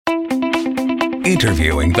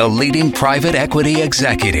interviewing the leading private equity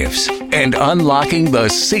executives and unlocking the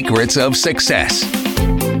secrets of success.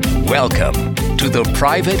 Welcome to the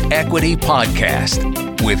Private Equity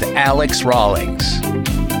Podcast with Alex Rawlings.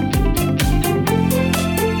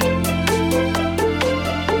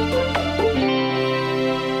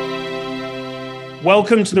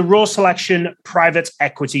 Welcome to the Raw Selection Private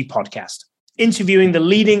Equity Podcast, interviewing the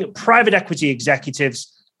leading private equity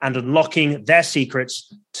executives and unlocking their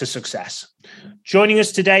secrets to success. Joining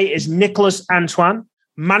us today is Nicholas Antoine,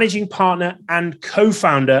 managing partner and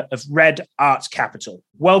co-founder of Red Art Capital.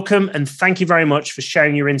 Welcome and thank you very much for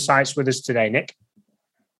sharing your insights with us today, Nick.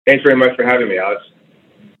 Thanks very much for having me, Alex.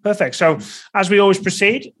 Perfect. So as we always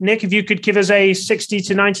proceed, Nick, if you could give us a 60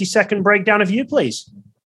 to 90 second breakdown of you, please.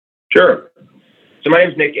 Sure. So my name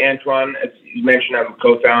is Nick Antoine. As you mentioned, I'm a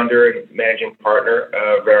co-founder and managing partner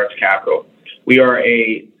of Red Art Capital. We are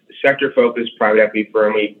a sector-focused private equity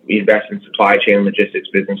firm. We invest in supply chain and logistics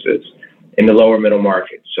businesses in the lower middle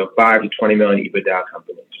market, so 5 to 20 million EBITDA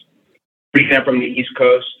companies. I'm from the East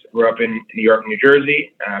Coast. Grew up in New York and New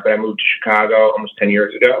Jersey, but I moved to Chicago almost 10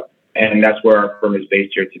 years ago, and that's where our firm is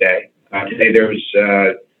based here today. Today there's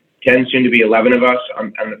 10, soon to be 11 of us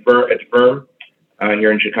at the firm.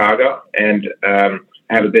 Here in Chicago, and I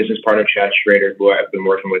have a business partner, Chad Schrader, who I've been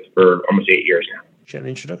working with for almost 8 years now. An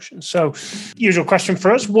introduction. So, usual question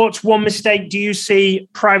for us: what's one mistake do you see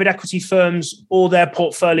private equity firms or their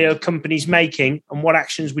portfolio companies making, and what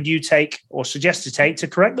actions would you take or suggest to take to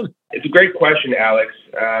correct them? It's a great question, Alex.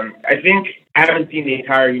 I think I haven't seen the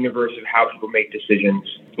entire universe of how people make decisions.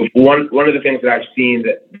 One of the things that I've seen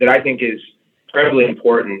that I think is incredibly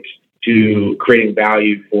important to creating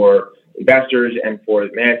value for investors and for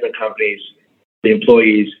the management companies, the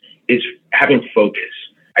employees, is having focus.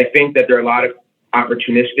 I think that there are a lot of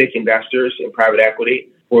opportunistic investors in private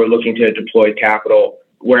equity who are looking to deploy capital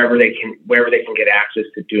wherever they can get access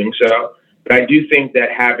to doing so. But I do think that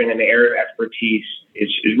having an area of expertise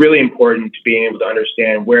is really important to being able to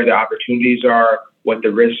understand where the opportunities are, what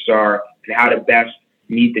the risks are, and how to best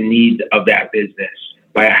meet the needs of that business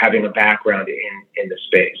by having a background in the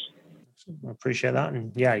space. I appreciate that.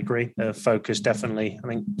 And yeah, I agree. Focus, definitely. I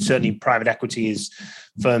think certainly private equity is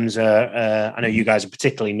firms. I know you guys are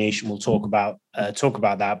particularly niche and we'll talk about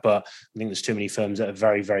that, but I think there's too many firms that are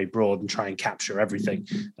very, very broad and try and capture everything.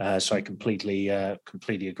 So I completely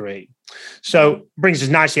agree. So brings us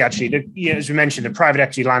nicely, actually, as we mentioned, the private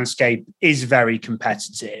equity landscape is very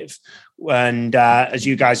competitive. And as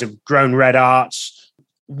you guys have grown Red Arts,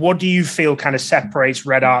 what do you feel kind of separates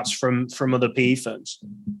Red Arts from other PE firms?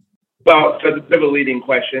 Well, so it's a bit of a leading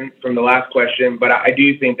question from the last question, but I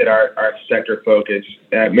do think that our sector focus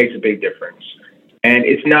makes a big difference. And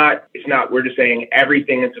it's not, we're just saying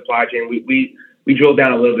everything in supply chain. We drill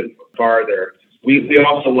down a little bit farther. We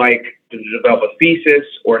also like to develop a thesis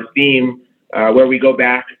or a theme where we go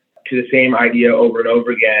back to the same idea over and over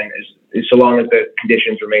again, as so long as the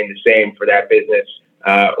conditions remain the same for that business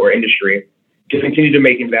or industry, to continue to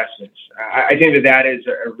make investments. I think that is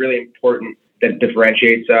a really important that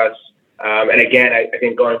differentiates us. And again, I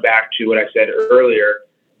think going back to what I said earlier,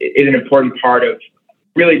 is an important part of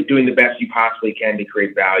really doing the best you possibly can to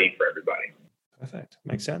create value for everybody. Perfect.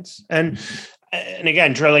 Makes sense. And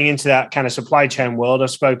again, drilling into that kind of supply chain world,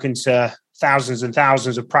 I've spoken to thousands and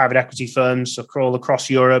thousands of private equity firms all across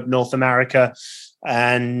Europe, North America,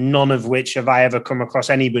 and none of which have I ever come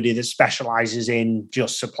across anybody that specializes in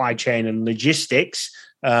just supply chain and logistics.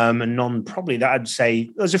 And none probably that I'd say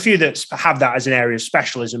there's a few that have that as an area of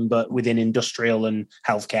specialism, but within industrial and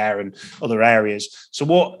healthcare and other areas. So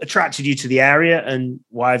what attracted you to the area and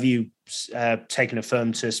why have you taken a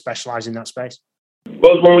firm to specialize in that space?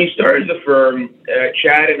 Well, when we started the firm,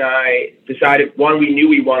 Chad and I decided, one, we knew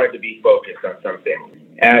we wanted to be focused on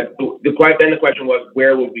something. Then the question was,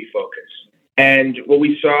 where would we focus? And what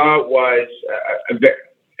we saw was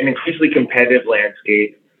an increasingly competitive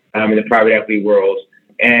landscape in the private equity world.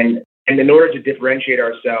 And in order to differentiate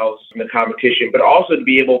ourselves from the competition, but also to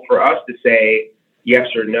be able for us to say yes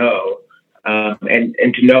or no,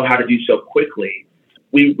 and to know how to do so quickly,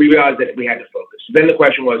 we realized that we had to focus. Then the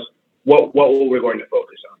question was, what were we going to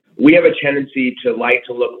focus on? We have a tendency to like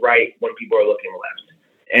to look right when people are looking left,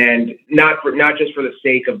 and not just for the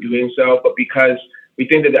sake of doing so, but because we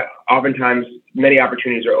think that oftentimes many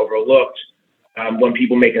opportunities are overlooked when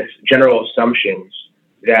people make general assumptions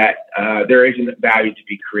that there isn't value to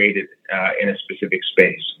be created in a specific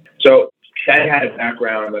space. So Chad had a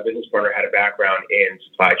background, my business partner had a background in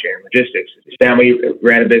supply chain and logistics. His family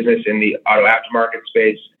ran a business in the auto aftermarket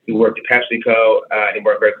space. He worked at PepsiCo, and he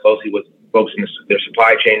worked very closely with folks in their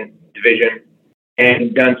supply chain division,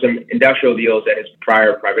 and done some industrial deals at his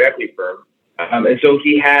prior private equity firm. And so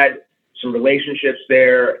he had some relationships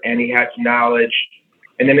there and he had some knowledge.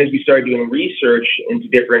 And then as we started doing research into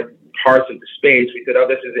different parts of the space, we said, oh,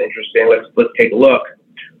 this is interesting. Let's take a look.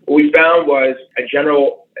 What we found was a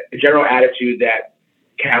general attitude that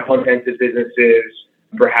capital-intensive businesses,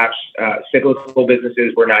 perhaps cyclical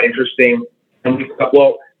businesses, were not interesting. And we thought,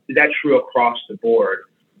 well, is that true across the board,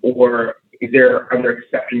 or are there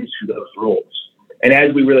exceptions to those rules? And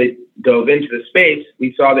as we really dove into the space,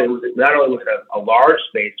 we saw that it was not only was it a large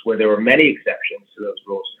space where there were many exceptions to those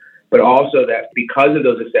rules, but also that because of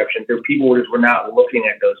those exceptions, there were people who were not looking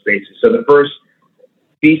at those spaces. So the first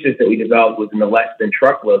thesis that we developed was in the less than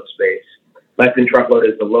truckload space. Less than truckload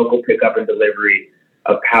is the local pickup and delivery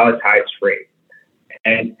of palletized freight.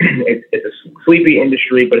 And it's a sleepy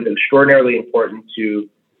industry, but it's extraordinarily important to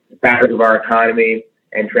the fabric of our economy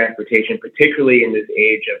and transportation, particularly in this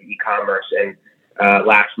age of e-commerce and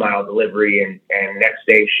last mile delivery and next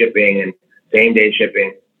day shipping and same day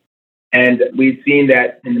shipping. And we've seen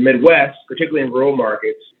that in the Midwest, particularly in rural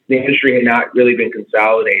markets, the industry had not really been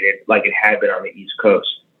consolidated like it had been on the East Coast.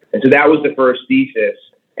 And so that was the first thesis.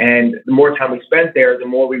 And the more time we spent there, the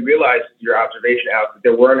more we realized, your observation, Alex, that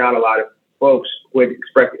there were not a lot of folks who had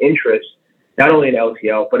expressed interest, not only in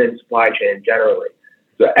LTL, but in supply chain generally.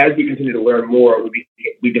 So as we continue to learn more,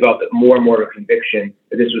 we developed more and more of a conviction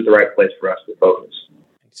that this was the right place for us to focus.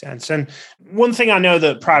 Makes sense. And one thing I know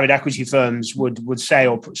that private equity firms would say,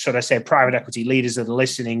 or should I say private equity leaders that are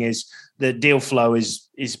listening, is that deal flow is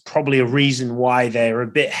probably a reason why they're a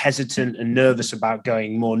bit hesitant and nervous about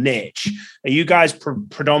going more niche. Are you guys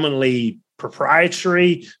predominantly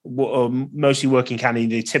proprietary, or mostly working kind of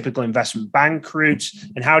the typical investment bank routes?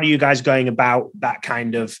 And how do you guys going about that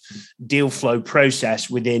kind of deal flow process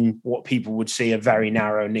within what people would see a very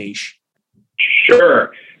narrow niche?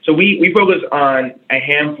 Sure. So we focus on a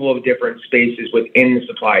handful of different spaces within the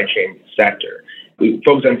supply chain sector. We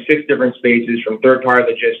focus on 6 different spaces, from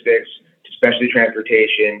third-party logistics to specialty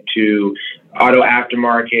transportation to auto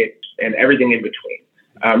aftermarket and everything in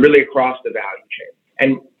between, really across the value chain.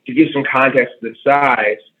 And to give some context to the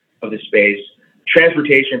size of the space,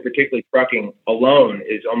 transportation, particularly trucking alone,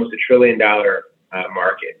 is almost $1 trillion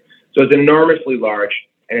market. So it's enormously large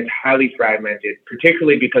and it's highly fragmented,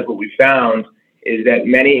 particularly because what we found is that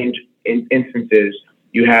many instances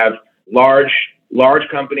you have large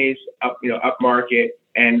companies up market,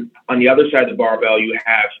 and on the other side of the barbell you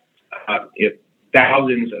have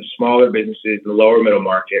thousands of smaller businesses in the lower middle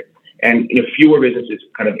market, and fewer businesses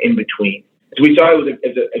kind of in between. So we saw it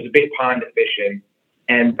as a big pond to fish in,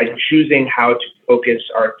 and by choosing how to focus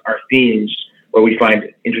our themes where we find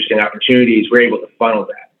interesting opportunities, we're able to funnel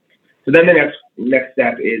that. So then the next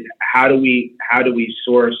step is how do we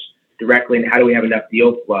source directly, and how do we have enough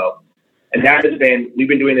deal flow? And we've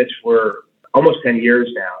been doing this for almost 10 years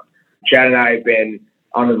now. Chad and I have been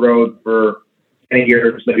on the road for 10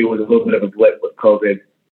 years, maybe it was a little bit of a blip with COVID,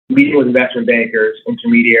 meeting with investment bankers,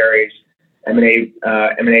 intermediaries, M&A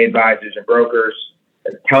advisors and brokers,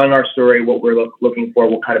 telling our story, what we're looking for,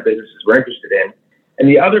 what kind of businesses we're interested in. And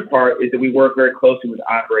the other part is that we work very closely with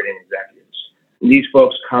operating executives. And these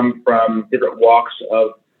folks come from different walks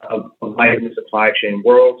of life in the supply chain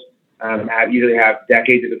world, usually have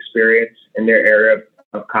decades of experience in their area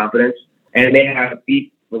of competence, and they have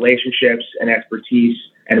deep relationships and expertise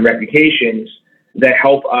and reputations that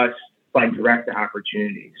help us find direct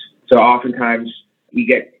opportunities. So oftentimes we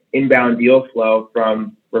get inbound deal flow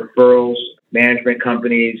from referrals, management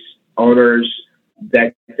companies, owners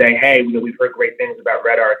that say, hey, we've heard great things about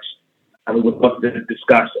Red Arts, and we would love to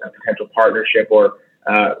discuss a potential partnership or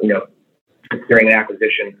considering an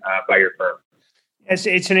acquisition by your firm.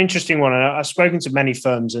 It's an interesting one. I've spoken to many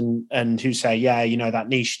firms and who say, that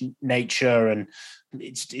niche nature, and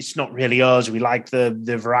it's not really us. We like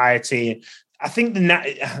the variety. I think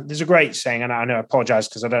there's a great saying, and I know I apologize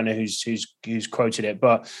because I don't know who's quoted it,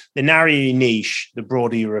 but the narrower your niche, the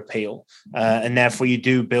broader your appeal, and therefore you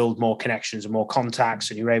do build more connections and more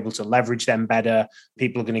contacts, and you're able to leverage them better.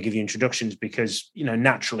 People are going to give you introductions because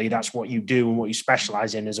naturally that's what you do and what you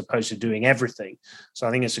specialize in, as opposed to doing everything. So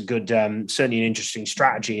I think it's a good, certainly an interesting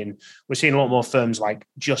strategy, and we're seeing a lot more firms like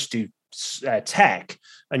just do tech,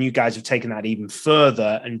 and you guys have taken that even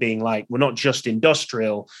further and being like, we're not just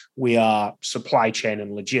industrial, we are supply chain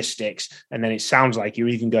and logistics. And then it sounds like you're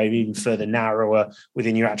even going even further narrower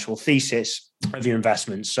within your actual thesis of your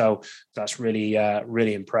investments. So that's really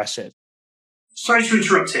impressive. Sorry to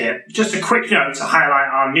interrupt here. Just a quick note to highlight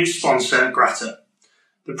our new sponsor, Grata.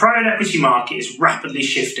 The private equity market is rapidly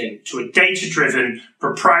shifting to a data-driven,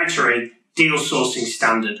 proprietary deal sourcing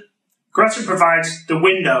standard. Grata provides the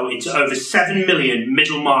window into over 7 million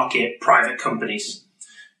middle market private companies.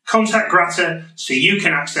 Contact Grata so you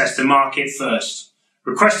can access the market first.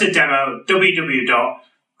 Request a demo at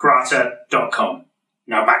www.grata.com.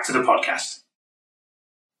 Now back to the podcast.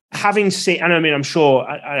 Having seen, and I mean, I'm sure,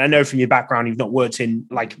 I know from your background, you've not worked in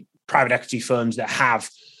like private equity firms that have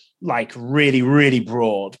like really, really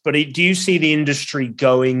broad, but do you see the industry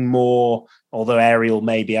going more, although Ariel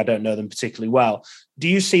maybe, I don't know them particularly well, do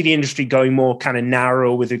you see the industry going more kind of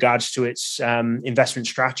narrow with regards to its investment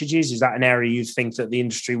strategies? Is that an area you think that the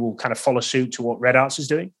industry will kind of follow suit to what Red Arts is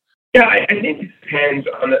doing? Yeah, I think it depends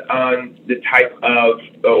on the type of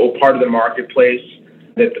or part of the marketplace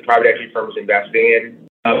that the private equity firm is investing in.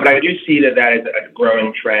 But I do see that is a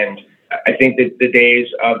growing trend. I think that the days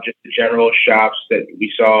of just the general shops that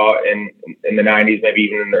we saw in the 90s, maybe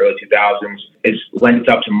even in the early 2000s, is lent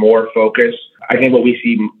itself to more focus. I think what we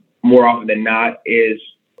see more often than not is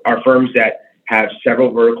our firms that have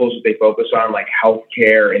several verticals that they focus on, like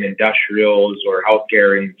healthcare and industrials, or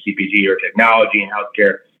healthcare and CPG, or technology and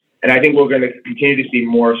healthcare. And I think we're going to continue to see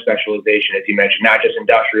more specialization, as you mentioned, not just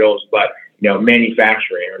industrials, but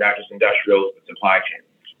manufacturing, or not just industrials, but supply chain.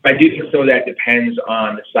 I do think some of that depends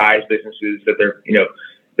on the size businesses that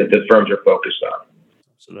that the firms are focused on.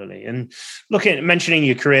 Absolutely. And mentioning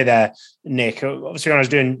your career there, Nick, obviously when I was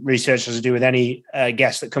doing research, as I do with any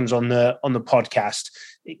guest that comes on the podcast,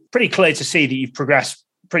 it's pretty clear to see that you've progressed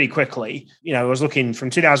pretty quickly. I was looking from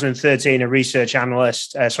 2013, a research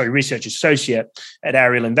associate at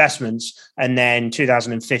Ariel Investments, and then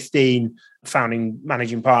 2015, founding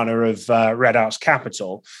managing partner of Red Arts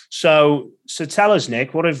Capital. So tell us,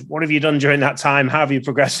 Nick, what have you done during that time? How have you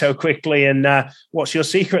progressed so quickly, and what's your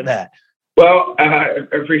secret there? Well, I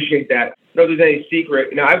appreciate that. No, there's any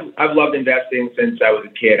secret. I've loved investing since I was a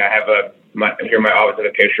kid. I have here in my office have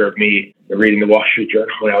a picture of me reading the Wall Street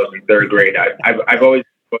Journal when I was in third grade. I've always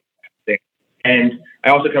investing, and I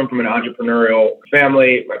also come from an entrepreneurial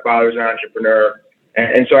family. My father's an entrepreneur,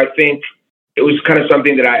 and so I think it was kind of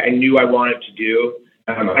something that I knew I wanted to do.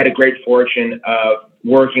 I had a great fortune of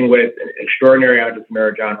working with an extraordinary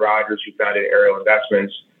entrepreneur, John Rogers, who founded Ariel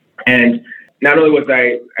Investments. And not only was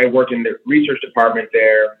I worked in the research department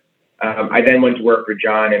there, I then went to work for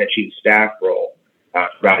John in a chief of staff role for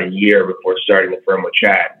about a year before starting the firm with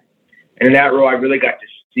Chad. And in that role, I really got to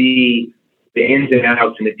see the ins and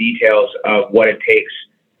outs and the details of what it takes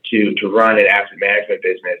to run an asset management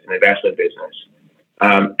business, an investment business.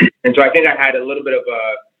 And so I think I had a little bit of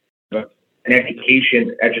an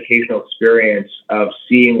educational experience of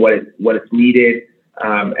seeing what it's needed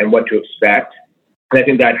and what to expect, and I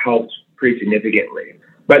think that helped pretty significantly.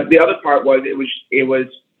 But the other part was it was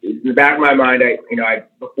in the back of my mind.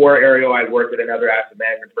 Before Ariel, I worked at another asset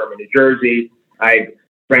management firm in New Jersey. I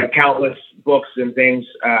read countless books and things.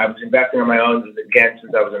 I was investing on my own again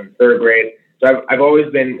since I was in third grade. So I've always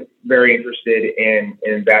been very interested in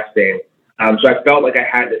investing. So I felt like I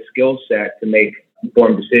had the skill set to make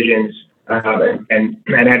informed decisions, and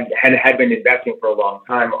had been investing for a long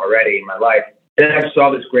time already in my life. And then I saw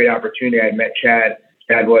this great opportunity. I met Chad.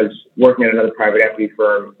 Chad was working at another private equity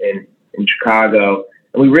firm in Chicago,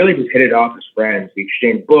 and we really just hit it off as friends. We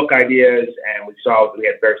exchanged book ideas, and we saw we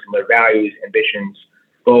had very similar values, ambitions,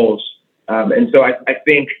 goals. And so I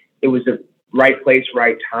think it was the right place,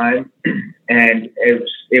 right time, and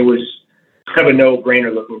it was kind of a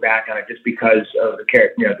no-brainer looking back on it, just because of the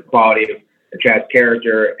quality of Chad's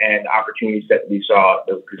character and opportunities that we saw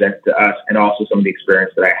that were presented to us, and also some of the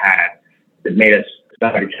experience that I had that made us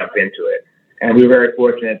decide to jump into it. And we were very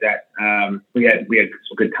fortunate that we had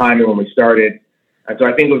some good timing when we started. And so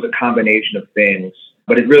I think it was a combination of things,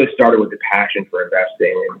 but it really started with the passion for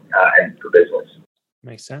investing and for business.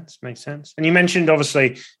 Makes sense. And you mentioned,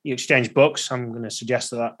 obviously, you exchange books. I'm going to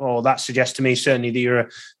suggest that suggests to me certainly that you're a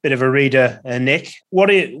bit of a reader, Nick. What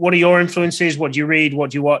are your influences? What do you read?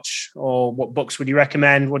 What do you watch? Or what books would you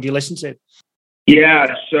recommend? What do you listen to? Yeah,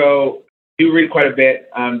 so I do read quite a bit.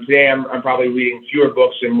 Today I'm probably reading fewer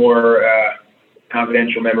books and more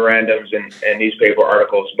confidential memorandums and newspaper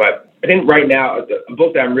articles. But I think right now, a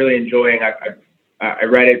book that I'm really enjoying, I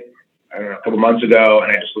read it a couple months ago,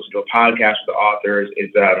 and I just listened to a podcast with the authors,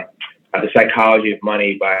 is The Psychology of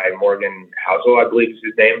Money by Morgan Housel, I believe is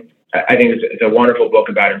his name. I think it's a wonderful book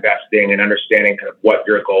about investing and understanding kind of what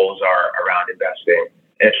your goals are around investing.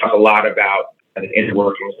 And it talks a lot about the inner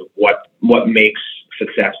workings of what makes a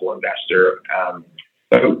successful investor.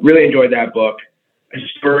 So I really enjoyed that book.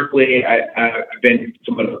 Historically, I've been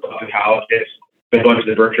somewhat of a psychologist. Been going to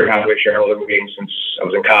the Berkshire Hathaway shareholder meeting since I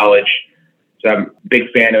was in college. So I'm a big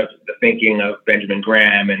fan of the thinking of Benjamin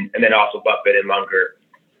Graham and then also Buffett and Munger.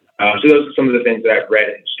 So those are some of the things that I've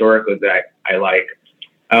read historically that I like.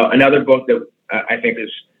 Another book that I think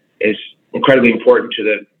is incredibly important to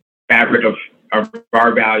fabric of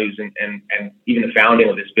our values and even the founding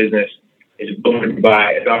of this business is born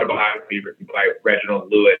by an autobiography written by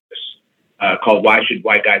Reginald Lewis called "Why Should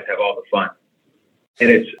White Guys Have All the Fun?" And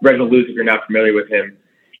it's Reginald Lewis. If you're not familiar with him,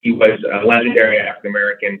 he was a legendary African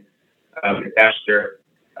American investor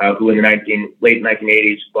who in the late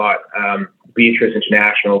 1980s bought Beatrice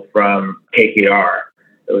International from KKR.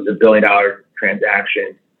 It was a $1 billion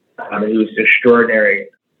transaction. And he was extraordinary.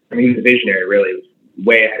 I mean, he was a visionary, really. He was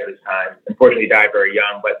way ahead of his time. Unfortunately, he died very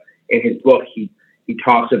young. But in his book, he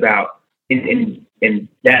talks about in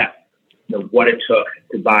depth what it took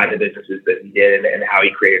to buy the businesses that he did and how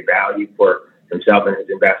he created value for himself and his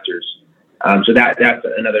investors. So that's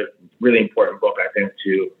another really important book, I think,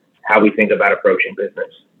 to how we think about approaching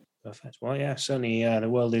business. Perfect. Well, yeah, certainly the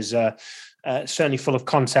world is certainly full of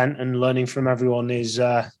content, and learning from everyone is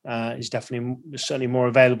definitely certainly more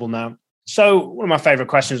available now. So one of my favorite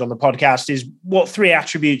questions on the podcast is, what 3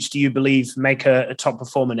 attributes do you believe make a top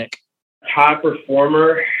performer, Nick? Top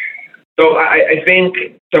performer. So I think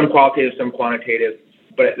some qualitative, some quantitative,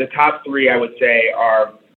 but the top 3 I would say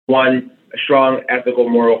are: 1, a strong ethical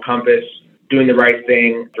moral compass, doing the right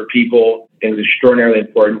thing for people is extraordinarily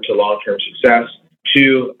important to long-term success.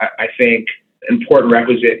 2, I think important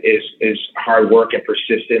requisite is hard work and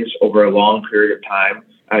persistence over a long period of time.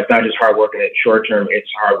 It's not just hard work in the short term, it's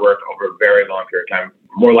hard work over a very long period of time,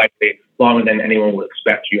 more likely longer than anyone would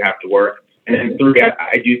expect you have to work. And then 3,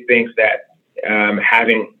 I do think that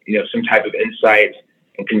having some type of insight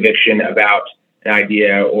and conviction about an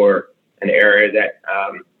idea or an area that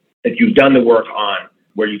you've done the work on,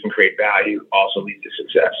 where you can create value, also leads to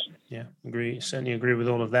success. Yeah, certainly agree with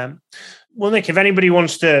all of them. Well, Nick, if anybody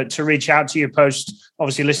wants to reach out to you post,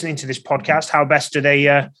 obviously listening to this podcast, how best do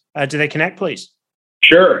they connect, please?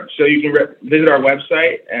 Sure. So you can visit our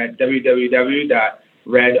website at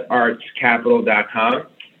www.redartscapital.com.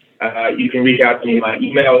 You can reach out to me. My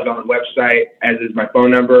email is on the website, as is my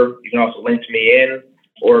phone number. You can also link to me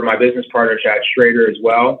or my business partner, Chad Schrader, as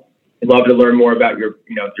well. I'd love to learn more about your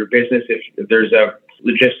business. If there's a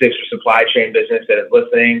logistics or supply chain business that is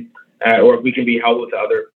listening, or if we can be helpful to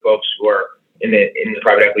other folks who are in the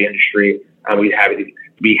private equity industry, we'd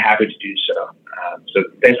be happy to do so. So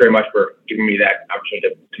thanks very much for giving me that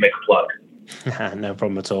opportunity to make a plug. No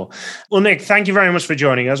problem at all. Well, Nick, thank you very much for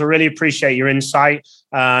joining us. I really appreciate your insight,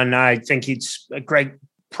 and I think it's a great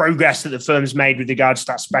progress that the firm's made with regards to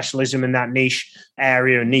that specialism in that niche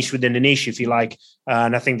area, and niche within the niche, if you like.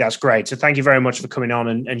 And I think that's great. So thank you very much for coming on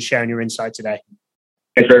and sharing your insight today.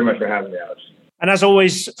 Thanks very much for having me, Alex. And as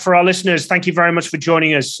always, for our listeners, thank you very much for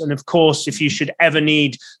joining us. And of course, if you should ever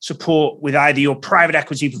need support with either your private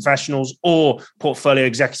equity professionals or portfolio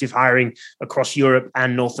executive hiring across Europe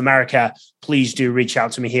and North America, please do reach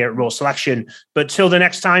out to me here at Raw Selection. But till the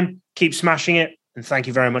next time, keep smashing it. And thank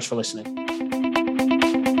you very much for listening.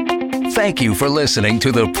 Thank you for listening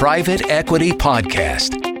to the Private Equity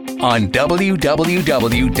Podcast on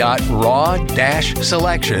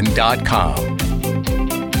www.raw-selection.com.